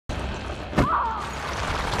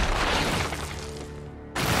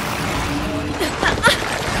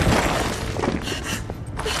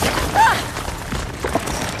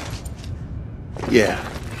Yeah,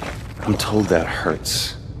 I'm told that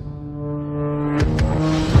hurts.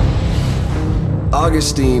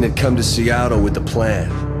 Augustine had come to Seattle with a plan.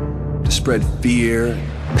 To spread fear,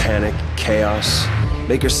 panic, chaos,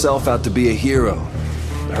 make herself out to be a hero.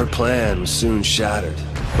 Her plan was soon shattered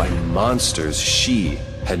by monsters she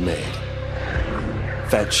had made.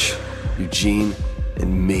 Fetch, Eugene,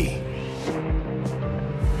 and me.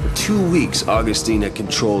 For 2 weeks, Augustine had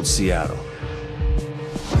controlled Seattle.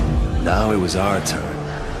 Now it was our turn.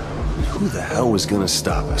 And who the hell was gonna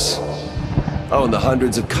stop us? Oh, and the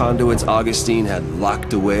hundreds of conduits Augustine had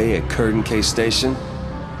locked away at Curtain Case Station?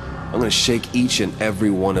 I'm gonna shake each and every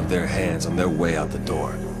one of their hands on their way out the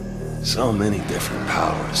door. So many different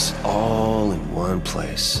powers, all in one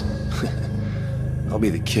place. I'll be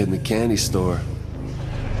the kid in the candy store.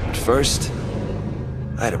 But first,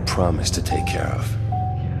 I had a promise to take care of.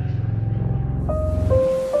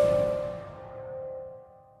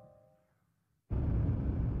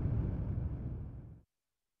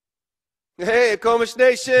 Hey, Akomish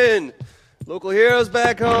Nation! Local heroes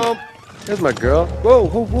back home. There's my girl. Whoa,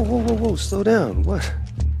 whoa, whoa, whoa, whoa, whoa, slow down. What?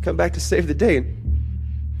 Come back to save the day.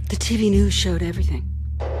 The TV news showed everything.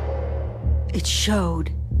 It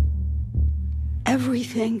showed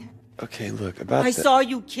everything. Okay, look, about I saw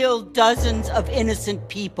you kill dozens of innocent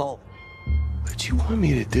people. What you want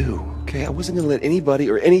me to do, okay? I wasn't gonna let anybody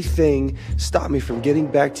or anything stop me from getting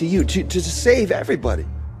back to you, to save everybody.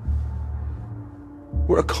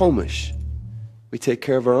 We're Akomish. We take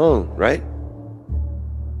care of our own, right?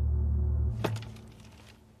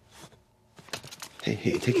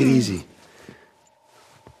 Hey, take it easy.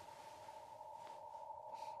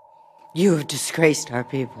 You have disgraced our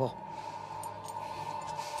people.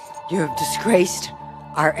 You have disgraced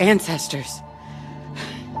our ancestors.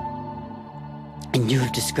 And you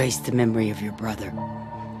have disgraced the memory of your brother.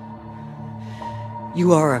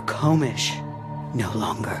 You are Akomish no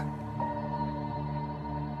longer.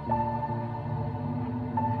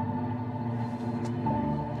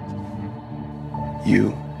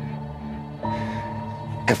 You,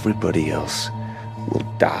 everybody else, will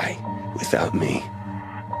die without me.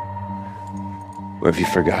 Or have you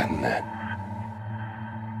forgotten that?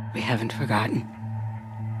 We haven't forgotten.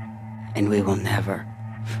 And we will never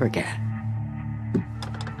forget.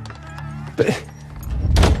 But